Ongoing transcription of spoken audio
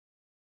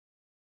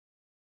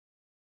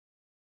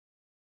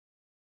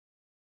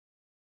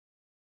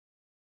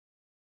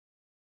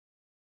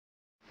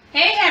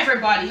Hey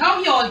everybody,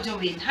 how y'all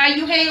doing? How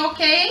you hey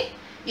okay?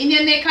 In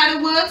your neck of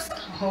the woods?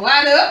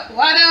 What up?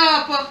 What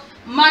up?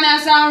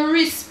 Manners and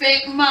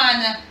respect,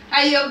 man.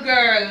 How your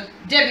girl,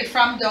 Debbie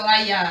from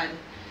Dongayard.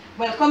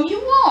 Welcome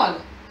you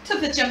all to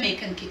the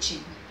Jamaican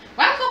kitchen.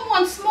 Welcome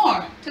once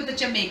more to the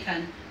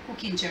Jamaican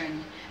cooking journey.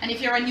 And if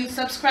you're a new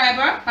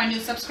subscriber or new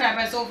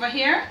subscribers over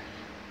here,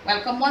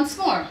 welcome once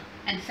more.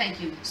 And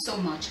thank you so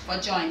much for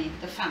joining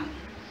the family.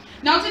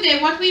 Now today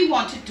what we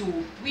want to do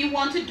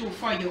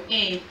for you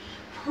a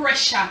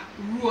pressure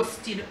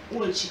roasted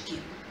whole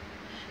chicken.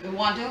 We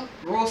want to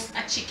roast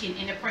a chicken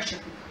in a pressure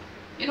cooker.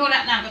 You know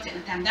that now going to take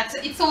the time. That's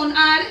it sound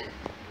hard,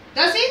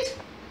 does it?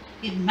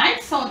 It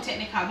might sound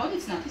technical, but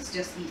it's not. It's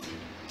just easy.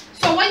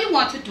 So what you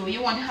want to do,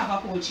 you want to have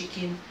a whole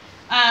chicken.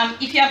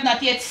 If you have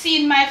not yet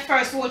seen my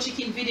first whole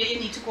chicken video,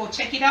 you need to go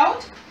check it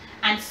out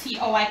and see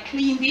how I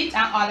cleaned it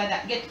and all of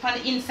that. Get on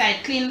the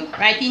inside clean,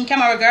 right in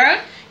camera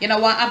girl. You know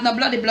what, have no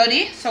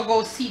bloody, so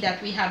go see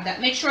that we have that.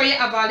 Make sure you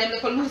have all them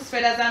little loose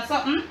feathers and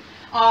something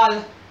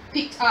all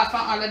picked off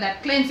and all of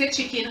that. Cleanse your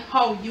chicken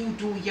how you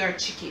do your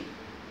chicken.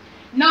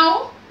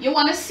 Now you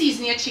want to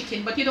season your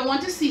chicken, but you don't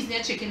want to season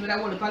your chicken with a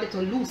whole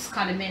little loose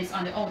condiments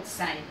on the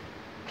outside.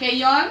 Okay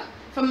y'all?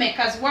 For me,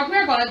 because what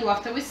we're gonna do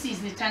after we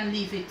season it and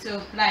leave it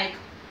to like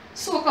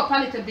soak up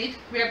a little bit,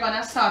 we're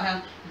gonna start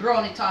and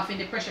brown it off in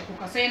the pressure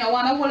cooker. So you don't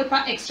want a whole heap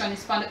of extra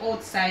on the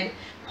outside,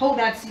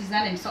 powdered season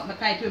and something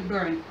because it will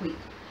burn quick.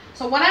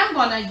 So what I'm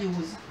gonna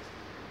use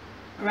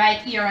right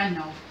here and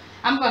now,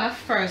 I'm gonna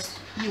first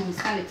use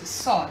a little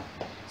salt.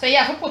 So you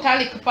have to put a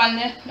little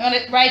on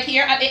it right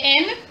here at the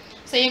end.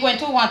 So you're going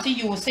to want to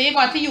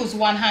use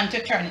one hand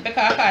to turn it,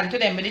 because according to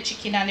them with the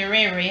chicken and the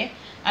ray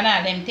and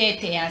all them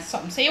tete and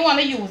something. So you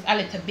want to use a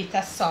little bit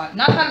of salt,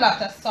 not a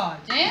lot of salt,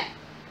 eh?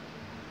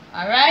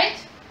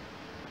 Alright?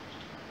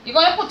 You're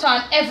going to put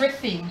on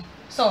everything.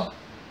 So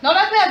now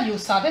that we have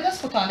used salt, let us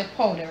put on the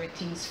powdery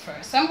things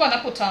first. So I'm going to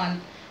put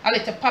on a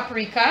little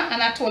paprika,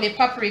 and I told you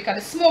paprika,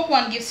 the smoked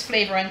one gives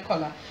flavor and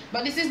color,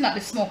 but this is not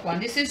the smoked one,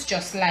 this is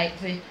just like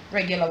the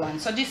regular one.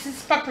 So this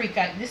is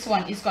paprika, this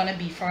one is going to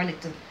be for a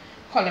little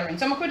coloring.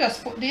 So I'm going to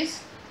just put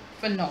this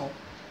for now.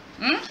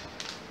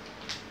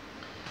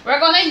 We're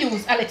going to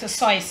use a little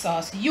soy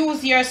sauce.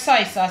 Use your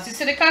soy sauce. You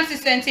see the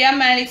consistency of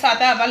mine, it's hard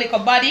to have a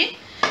little body,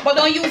 but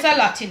don't use a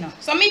lot, you know.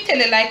 So me tell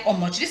you like how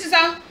much. This is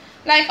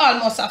like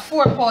almost a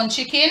 4-pound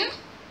chicken.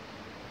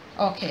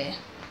 Okay.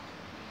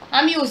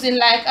 I'm using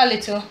like a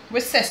little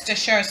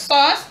Worcestershire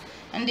sauce,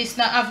 and this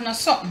not have no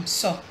something,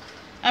 so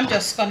I'm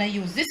just gonna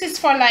use this is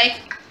for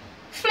like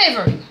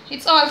flavoring.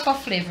 It's all for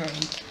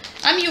flavoring.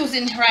 I'm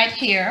using right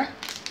here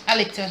a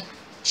little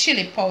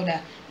chili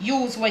powder.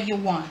 Use what you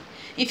want.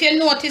 If you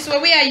notice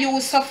what we are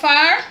used so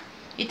far,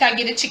 it will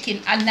give the chicken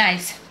a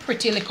nice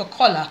pretty little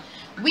color.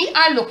 We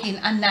are looking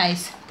a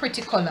nice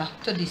pretty color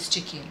to this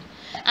chicken.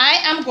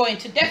 I am going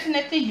to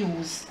definitely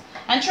use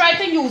and try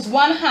to use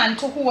one hand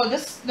to hold the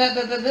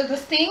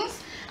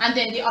things, and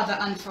then the other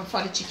hand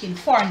for the chicken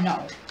for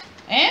now.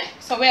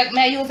 So we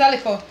may use a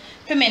little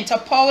pimento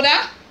powder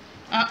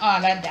and all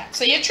of that.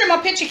 So you trim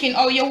up your chicken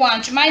how you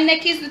want. My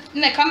neck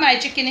of my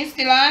chicken is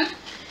still on.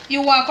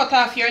 You want to cut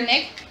off your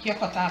neck, you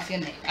cut off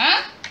your neck.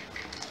 I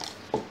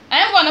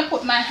am going to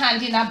put my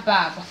hand in a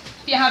bag.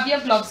 If you have your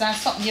gloves and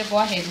something, you go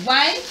ahead.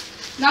 Why?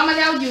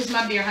 Normally I would use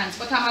my bare hands,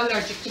 but I'm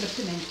allergic to the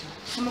pimento.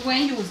 So I'm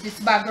going to use this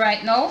bag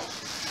right now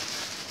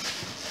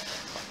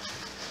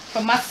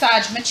for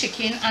massage my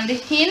chicken on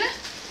the in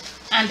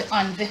and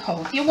on the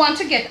out. You want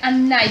to get a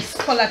nice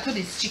color to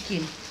this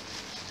chicken.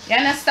 You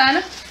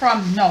understand?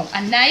 From now,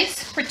 a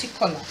nice pretty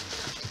color.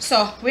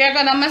 So we are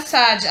gonna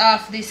massage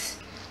off this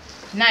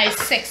nice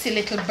sexy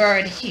little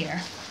bird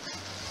here,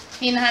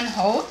 in and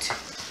out.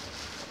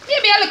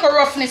 Maybe a little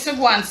roughness we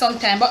want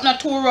sometime, but not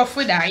too rough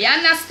with her. You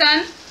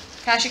understand?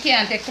 Because she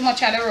can't take too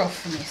much of the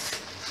roughness.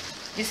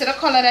 This is the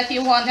color that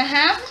you want to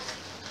have,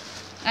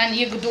 and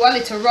you do a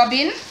little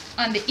rubbing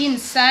on the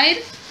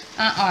inside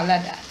and all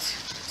of that.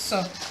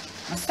 So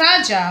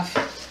massage off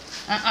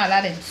and all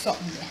of them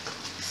something there.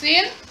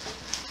 See?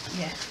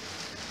 Yeah.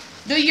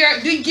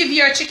 Do give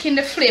your chicken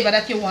the flavor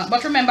that you want.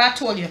 But remember I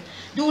told you,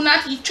 do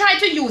not try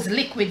to use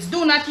liquids.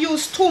 Do not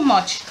use too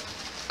much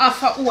of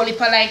a whole heap,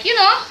 like you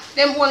know,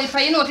 them whole heap.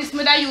 You notice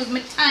me that I use my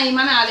thyme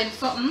and all them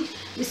something.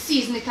 We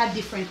season it a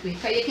different way.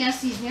 Because you can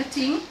season your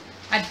thing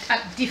at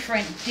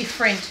different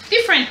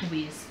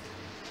ways.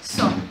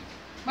 So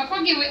I'm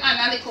going to give it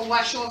a little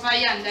wash over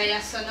yonder,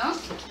 yes or no?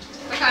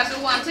 Because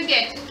we want to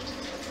get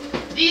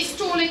these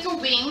two little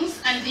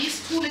wings and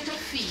these two little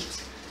feet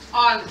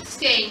all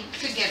staying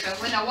together.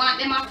 When I want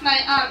them to fly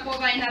all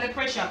over in the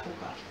pressure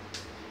cooker.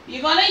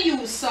 You're going to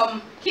use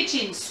some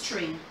kitchen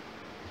string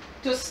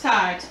to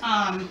start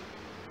to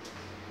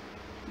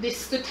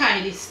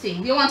tie this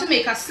thing. You want to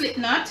make a slip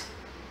knot.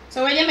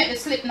 So when you make the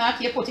slip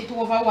knot, you put it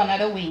over one of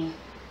the wing.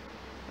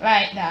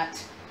 Like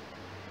that.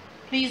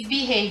 Please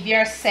behave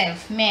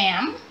yourself,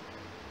 ma'am.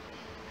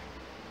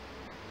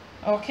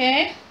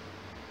 Okay?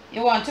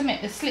 You want to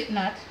make the slip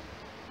knot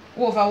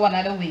over one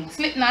of the wings.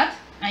 Slip knot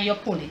and you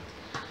pull it.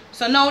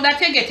 So now that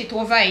you get it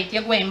over it,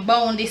 you're going to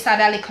bound this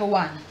other little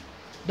one.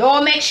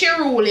 Don't make she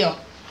rule you.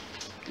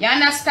 You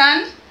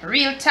understand?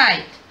 Real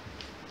tight.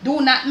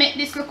 Do not make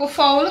this little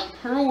fowl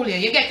rule you.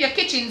 You get your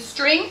kitchen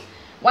string,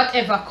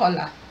 whatever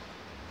color.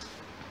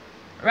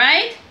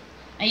 Right?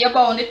 And you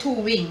bound the 2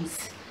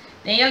 wings.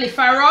 Then you lift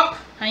her up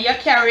and you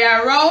carry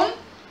her around.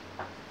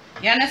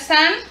 You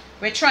understand?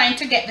 We're trying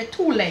to get the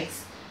 2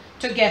 legs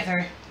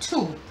together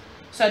too.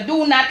 So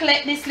do not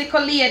let this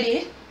little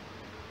lady,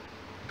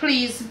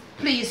 please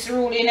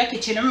rule in your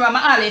kitchen. Remember,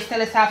 I always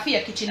tell us how for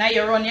your kitchen and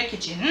you run your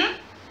kitchen.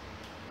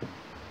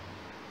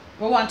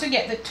 We want to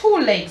get the 2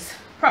 legs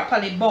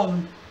properly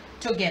bound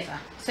together.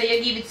 So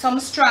you give it some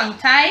strong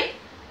tie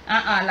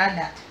and all of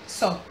that.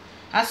 So,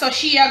 and so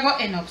she are going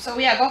to end up. So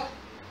we are going,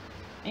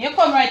 and you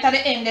come right at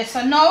the end there.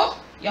 So now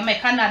you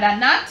make another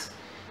knot,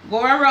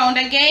 go around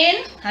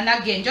again and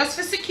again, just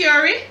for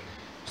security.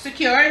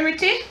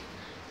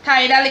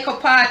 Tie that little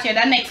part here,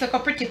 the next little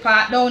pretty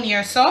part down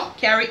here. So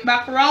carry it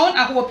back around.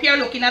 I hope you're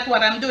looking at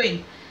what I'm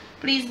doing.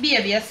 Please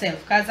behave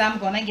yourself, because I'm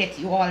gonna get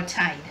you all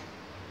tied.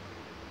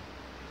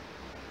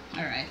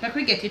 Alright, let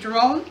me get it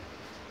round.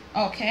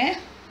 Okay.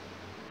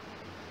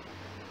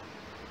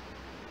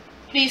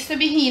 Please to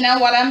be in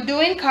what I'm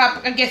doing,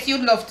 because I guess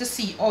you'd love to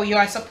see how you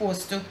are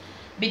supposed to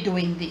be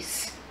doing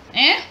this.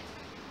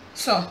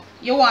 So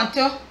you want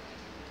to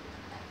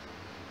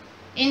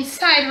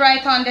inside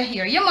right under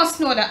here. You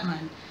must know that,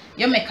 man.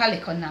 You make a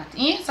little knot.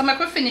 So I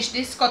could finish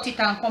this, cut it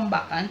and come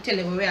back and tell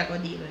you where we are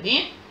going to deal with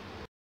it.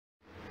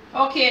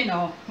 Okay,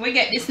 now we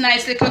get this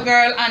nice little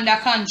girl under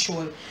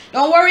control.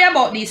 Don't worry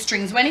about these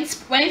strings. When it's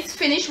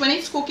finished, when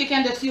it's cooked, you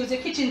can just use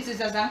your kitchen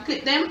scissors and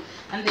clip them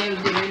and they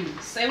will be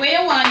released. So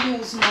where you want to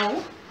use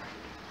now,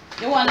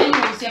 you want to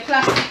use your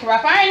plastic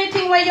wrap or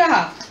anything where you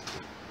have.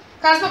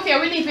 Because look here,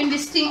 we're leaving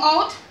this thing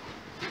out.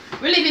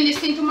 We're leaving this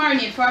thing to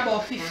marinate for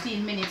about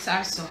 15 minutes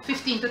or so.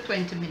 15 to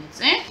 20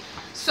 minutes.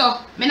 So,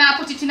 I'm not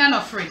put it in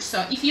enough fridge.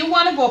 So, if you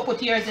want to go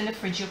put yours in the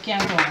fridge, you can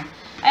go on.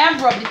 I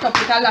have rubbed it up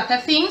with a lot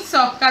of things.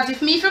 So, because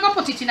if you go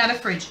put it in the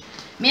fridge,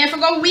 I have to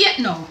go wait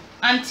now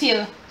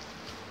until,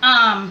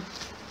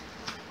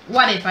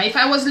 whatever. If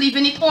I was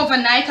leaving it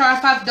overnight or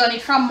if I've done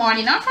it from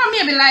morning or from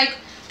maybe like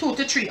 2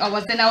 to 3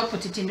 hours, then I will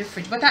put it in the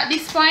fridge. But at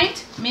this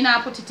point, I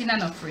not put it in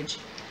enough fridge.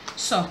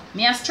 So,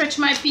 I stretch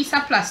my piece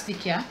of plastic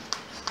here.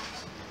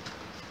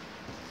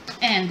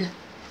 And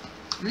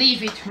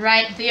leave it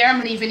right there. I'm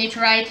leaving it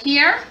right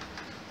here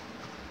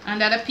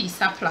under the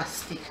piece of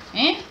plastic.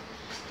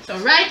 So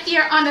right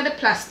here under the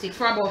plastic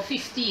for about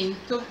 15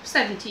 to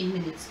 17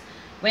 minutes.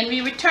 When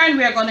we return,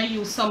 we are going to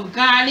use some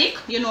garlic.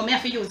 You know, me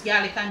have to use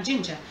garlic and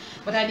ginger,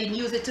 but I didn't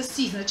use it to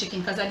season the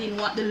chicken because I didn't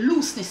want the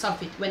looseness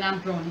of it when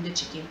I'm browning the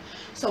chicken.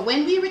 So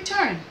when we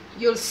return,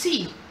 you'll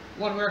see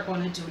what we're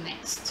going to do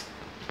next.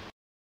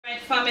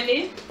 Right,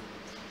 family,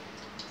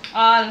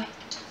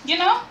 you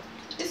know,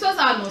 this was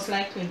almost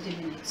like 20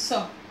 minutes.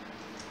 So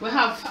we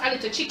have a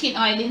little chicken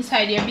oil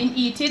inside here been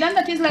heated, and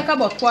that is like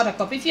about 1/4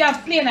 cup. If you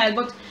have plain oil,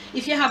 but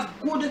if you have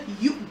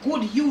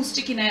good used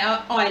chicken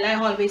oil, I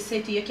always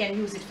say to you, can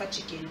use it for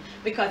chicken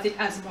because it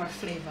has more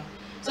flavor.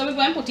 So we're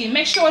going to put in,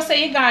 make sure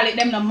say your garlic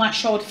them not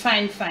mash out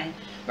fine.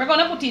 We're going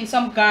to put in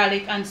some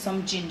garlic and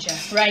some ginger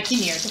right in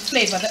here to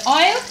flavor the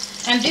oil,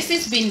 and this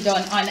is being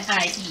done on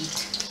high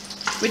heat.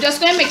 We're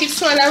just going to make it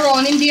swirl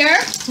around in there.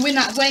 We're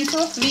not going to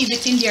leave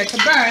it in there to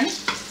burn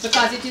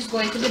because it is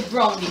going to be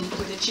browning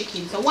with the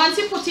chicken. So once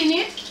you put in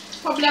it,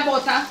 probably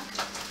about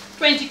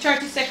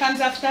 20-30 seconds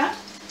after,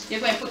 you're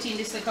going to put in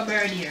this little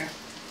bird here.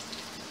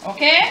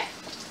 Okay?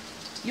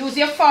 Use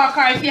your fork,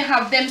 or if you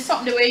have them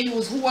something the way you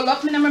use whole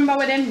up. I don't remember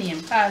what them name,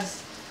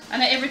 because I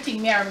know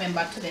everything I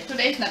remember today.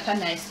 Today is not a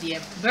nice day.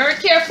 Very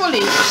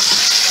carefully,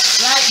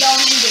 right down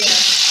in there.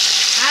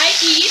 I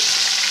eat,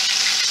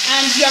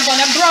 and you're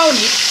going to brown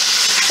it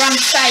from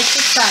side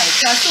to side.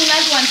 So as soon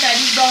as one side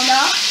is brown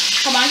out,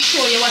 come and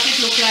show you what it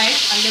looks like,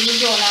 and then we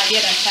brown out the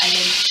other side,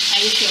 and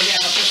you see how we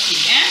have a proceed.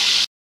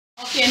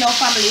 Okay, now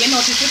family, you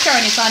notice we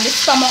turn it on the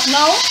stomach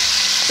now.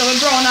 So we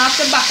brown off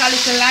the back a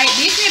little like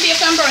this. Maybe you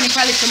can brown it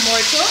a little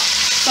more too.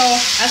 So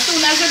as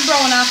soon as we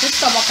brown off the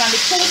stomach on the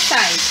 2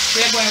 sides,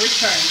 we're going to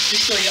return to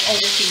show you how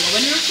the thing.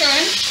 When we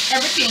return,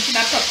 everything should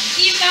have touched.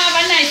 Even have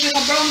a nice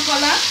little brown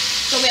color,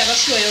 so we are going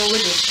to show you how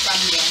we do it from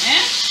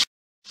there.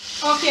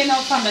 Okay,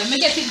 now family, we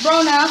get it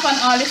brown off on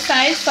all the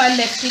sides, so I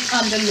left it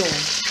on the low.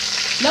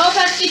 Now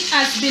that it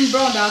has been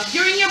browned off,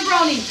 during your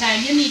browning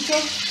time, you need to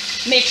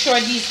make sure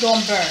these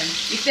don't burn.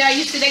 If they are,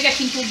 you see they're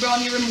getting too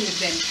brown, you remove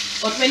them.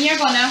 But when you're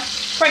gonna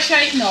pressure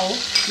it now,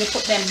 you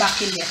put them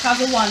back in there because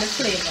we want the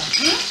flavor.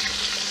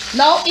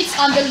 Now it's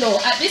on the low.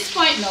 At this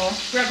point now,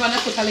 we're gonna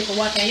put a little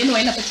water. You know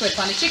enough to throw it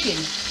on the chicken,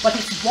 but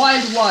it's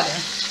boiled water.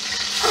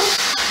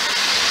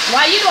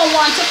 Why you don't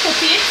want to put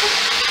it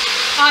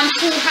on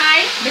too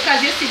high?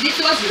 Because you see this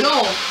was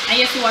low and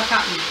you see what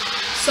happened.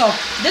 So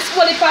this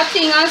holy pot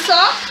thing also.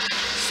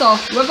 So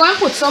we're going to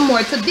put some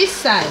more to this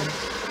side.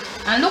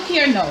 And look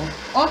here now.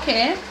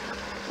 Okay.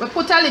 We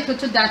put a little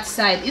to that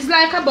side. It's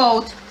like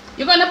about,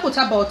 you're going to put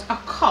about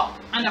 1.25 cups.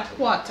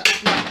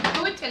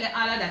 I will tell you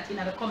all of that in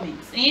the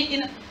comments.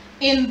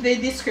 In the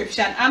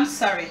description. I'm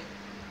sorry.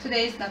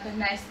 Today is not a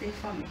nice day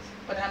for me,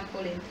 but I'm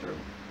pulling through.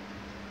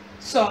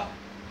 So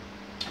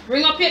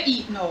bring up your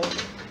heat now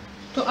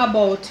to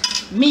about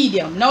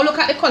medium. Now look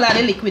at the color of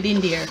the liquid in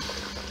there.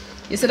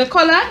 You see the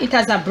color? It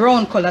has a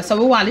brown color, so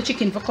we want the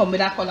chicken to come with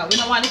that color. We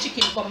don't want the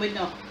chicken to come with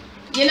no,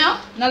 you know,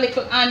 no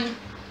little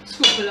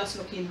unscrupulous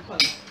looking color.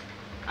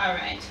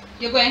 Alright,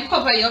 you're going to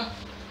cover your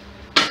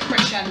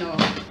pressure now.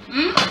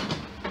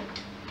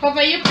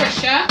 Cover your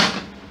pressure.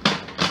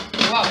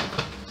 Wow.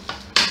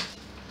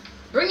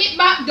 Bring it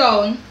back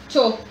down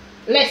to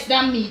less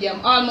than medium,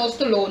 almost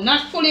to low,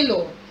 not fully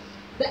low.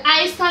 The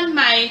ice on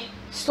my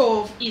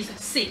stove is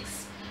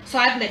 6, so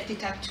I've left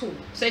it at 2.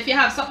 So if you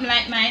have something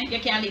like mine, you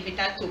can leave it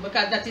at 2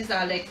 because that is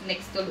all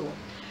next to low.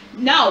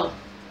 Now,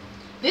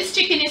 this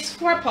chicken is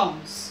 4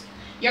 pounds.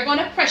 You're going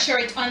to pressure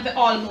it on the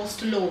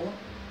almost low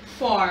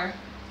for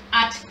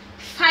at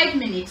 5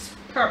 minutes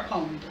per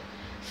pound.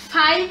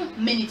 5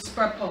 minutes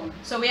per pound.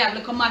 So we have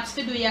little maths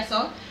to do here,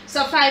 so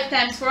 5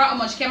 times 4, how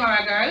much,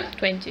 camera girl?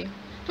 20.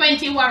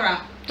 20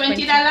 wara.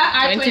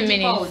 $20 or 20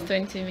 minutes. pounds?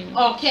 20 minutes.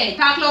 Okay,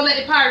 talk loud,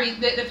 let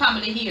the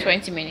family here.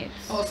 20 minutes.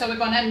 Oh, so we're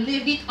gonna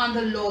leave it on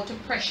the low to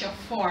pressure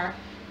for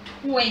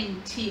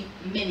 20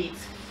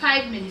 minutes.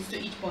 5 minutes to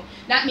each pound.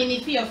 That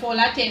means if you fall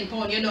at 10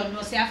 pounds, you don't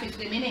know say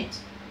 50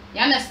 minutes.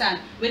 You understand?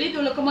 We did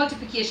do local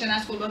multiplication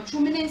at school, but 2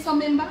 minutes, so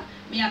remember,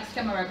 me ask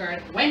camera girl,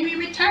 when we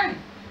return,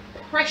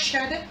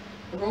 pressured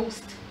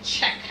roast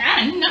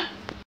chicken.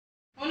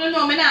 Oh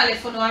no, me not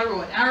left for no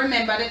road. And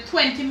remember, the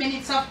 20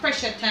 minutes of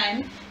pressure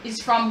time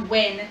is from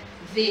when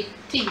the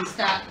things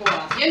start go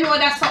off. You know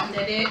that's something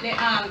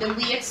that the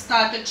weight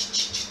start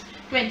to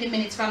 20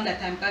 minutes from that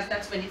time, because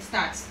that's when it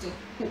starts to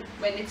cook,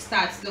 when it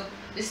starts to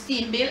the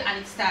steam build and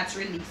it starts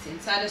releasing.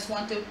 So I just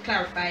want to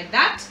clarify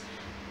that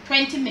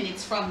 20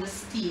 minutes from the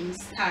steam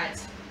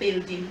starts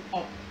building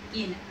up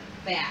in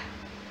there.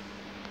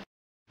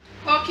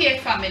 Okay,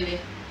 family,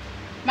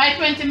 my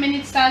 20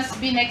 minutes has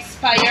been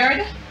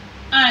expired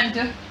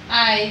and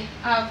I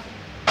have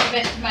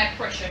left my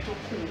pressure to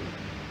cool.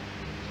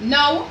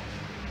 Now,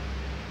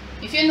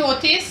 if you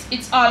notice,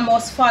 it's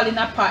almost falling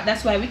apart.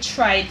 That's why we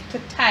tried to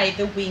tie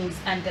the wings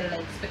and the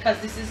legs,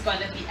 because this is going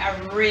to be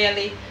a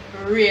really,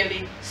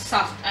 really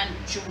soft and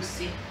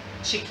juicy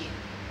chicken.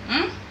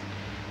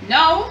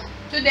 Now,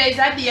 today is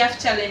a day of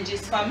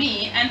challenges for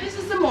me, and this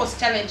is the most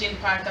challenging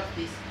part of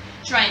this,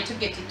 trying to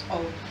get it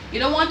out. You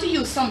don't want to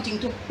use something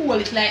to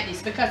hold it like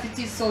this, because it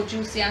is so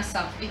juicy and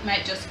soft, it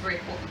might just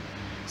break open.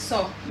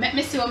 So, let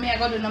me see what I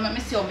got to do now. Let me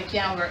see how I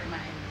can work mine.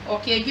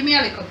 Okay, give me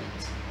a little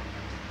bit.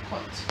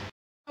 Cut.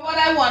 What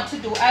I want to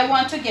do, I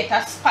want to get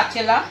a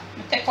spatula.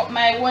 I take up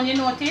my one, you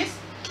notice?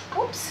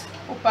 Oops.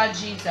 Opa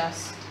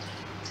Jesus.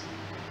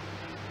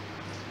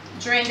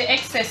 Drain the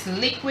excess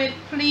liquid,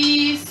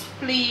 please,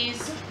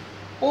 please.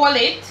 Hold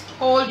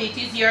it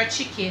is your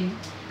chicken,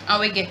 and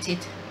we get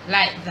it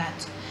like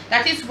that.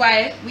 That is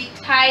why we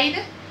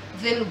tied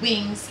the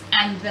wings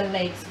and the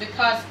legs,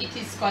 because it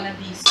is gonna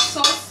be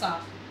so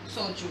soft,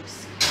 so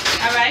juicy.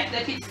 Alright,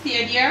 let it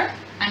stay there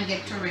and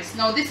get to rest.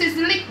 Now this is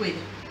the liquid,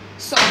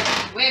 so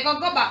we're gonna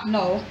go back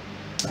now.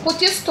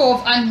 Put your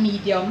stove on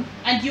medium,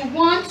 and you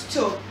want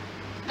to,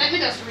 let me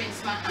just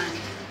rinse my hand.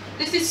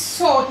 This is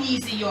so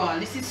easy, y'all.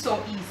 This is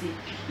so easy.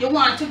 You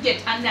want to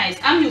get a nice,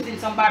 I'm using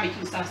some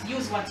barbecue sauce,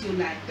 use what you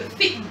like to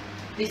thicken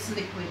this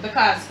liquid,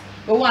 because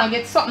we want to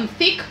get something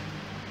thick.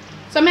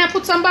 So may I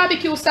put some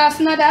barbecue sauce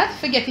in that,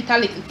 forget it a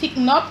little,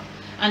 thicken up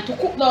and to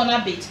cook down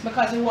a bit,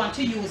 because we want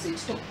to use it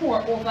to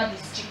pour over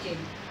this chicken.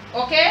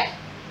 Okay,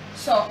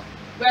 so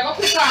we're going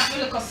to cook off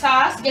the little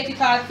sauce, get it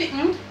all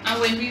thickened,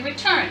 and when we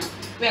return,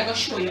 we're going to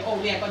show you how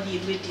we're going to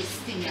deal with this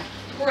thing here,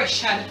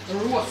 pressured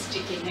roast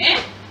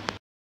chicken.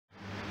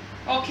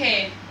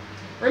 Okay,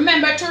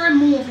 remember to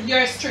remove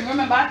your string.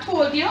 Remember I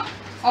told you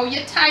how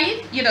you tie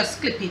it, you just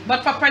clip it,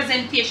 but for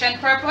presentation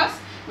purpose,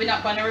 we're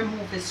not going to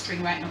remove the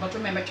string right now, but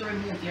remember to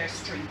remove your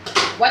string.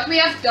 What we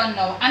have done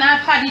now, and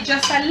I've added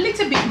just a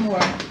little bit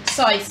more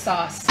soy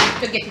sauce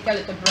to get it a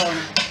little brown.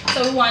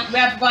 So we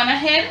have gone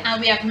ahead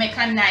and we have made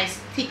a nice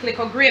thick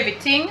little gravy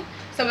thing.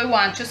 So we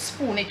want to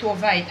spoon it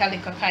over it a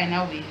little kind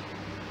of way.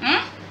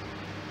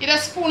 You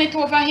just spoon it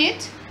over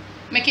it,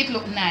 make it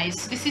look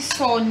nice. This is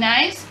so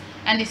nice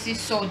and this is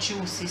so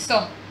juicy.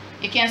 So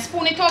you can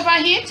spoon it over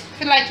it,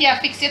 feel like you have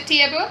fixed your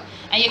table,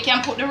 and you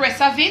can put the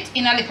rest of it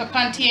in a little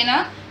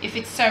container if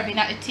it's serving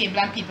at the table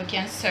and people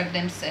can serve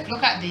themselves.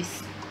 Look at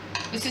this.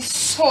 This is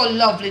so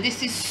lovely.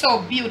 This is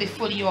so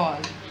beautiful,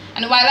 y'all.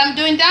 And while I'm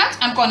doing that,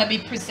 I'm going to be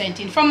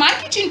presenting from my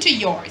kitchen to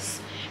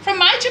yours, from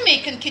my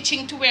Jamaican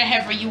kitchen to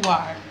wherever you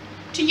are,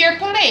 to your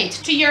plate,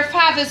 to your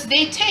Father's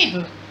Day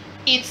table.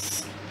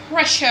 It's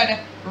pressured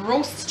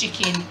roast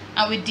chicken,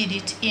 and we did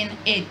it in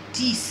a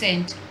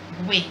decent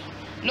way.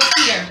 Look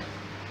here.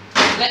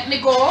 Let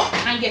me go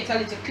and get a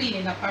little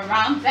cleaning up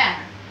around there.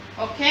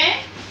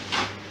 Okay?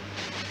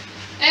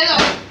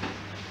 Hello.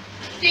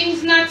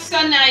 Things not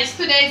so nice.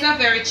 Today is a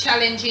very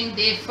challenging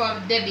day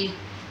for Debbie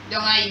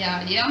down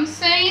here. You know what I'm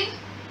saying?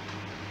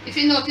 If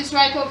you notice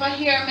right over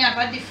here, I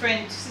have a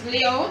different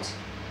layout.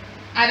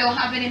 I don't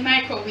have any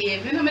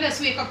microwave. You know, me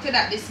just wake up to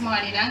that this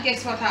morning and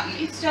guess what happened?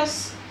 It's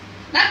just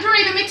not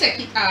really me take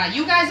it.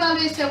 You guys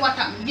always say what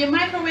happened? Your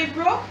microwave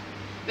broke?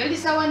 Well, this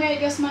is one you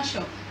just smash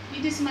up.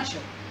 You just smash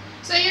up.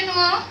 So you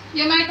know,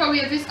 your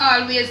microwave is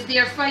always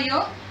there for you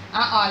and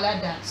all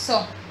of that.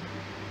 So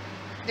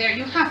there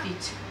you have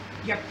it.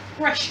 Your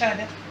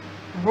pressured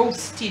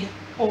roasted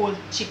whole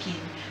chicken.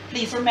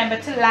 Please remember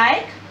to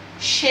like,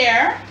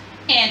 share,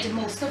 and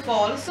most of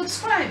all,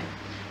 subscribe.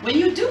 When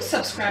you do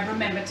subscribe,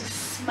 remember to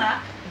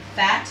smack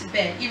that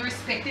bell,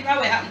 irrespective of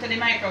what happened to the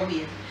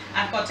microwave.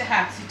 I've got to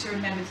ask you to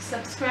remember to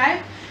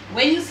subscribe.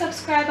 When you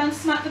subscribe and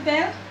smack the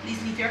bell,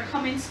 please leave your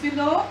comments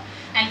below.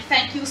 And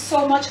thank you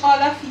so much, all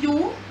of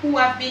you who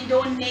have been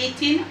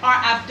donating or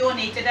have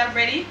donated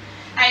already.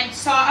 I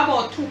saw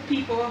about 2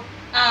 people,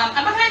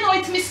 but I know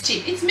it's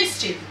mischief. It's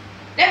mischief.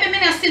 Let me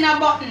not see a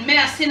button, me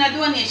not see a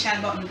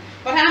donation button.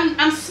 But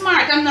I'm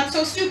smart, I'm not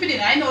so stupid, you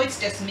know. I know it's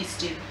just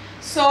mischief.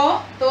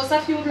 So, those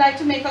of you who would like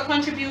to make a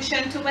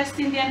contribution to West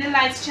Indian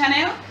Delights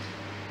channel,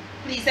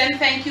 please and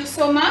thank you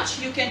so much.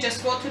 You can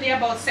just go to the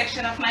About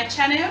section of my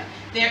channel.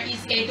 There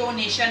is a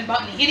donation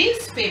button. It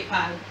is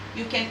PayPal.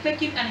 You can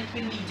click it and it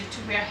will lead you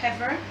to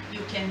wherever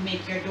you can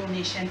make your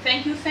donation.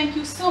 Thank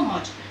you so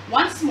much.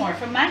 Once more,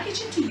 from my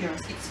kitchen to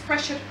yours, it's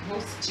pressured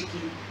roast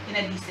chicken in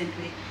a decent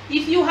way.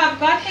 If you have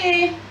got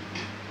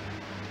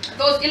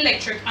those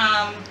electric,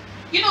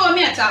 you know what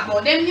I talk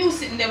about, them new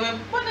sitting there,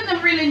 one of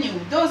them really new,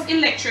 those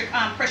electric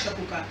pressure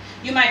cooker,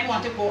 you might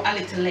want to go a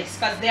little less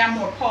because they are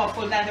more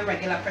powerful than the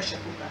regular pressure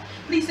cooker.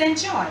 Please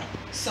enjoy.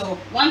 So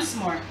once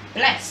more,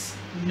 bless,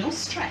 no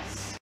stress.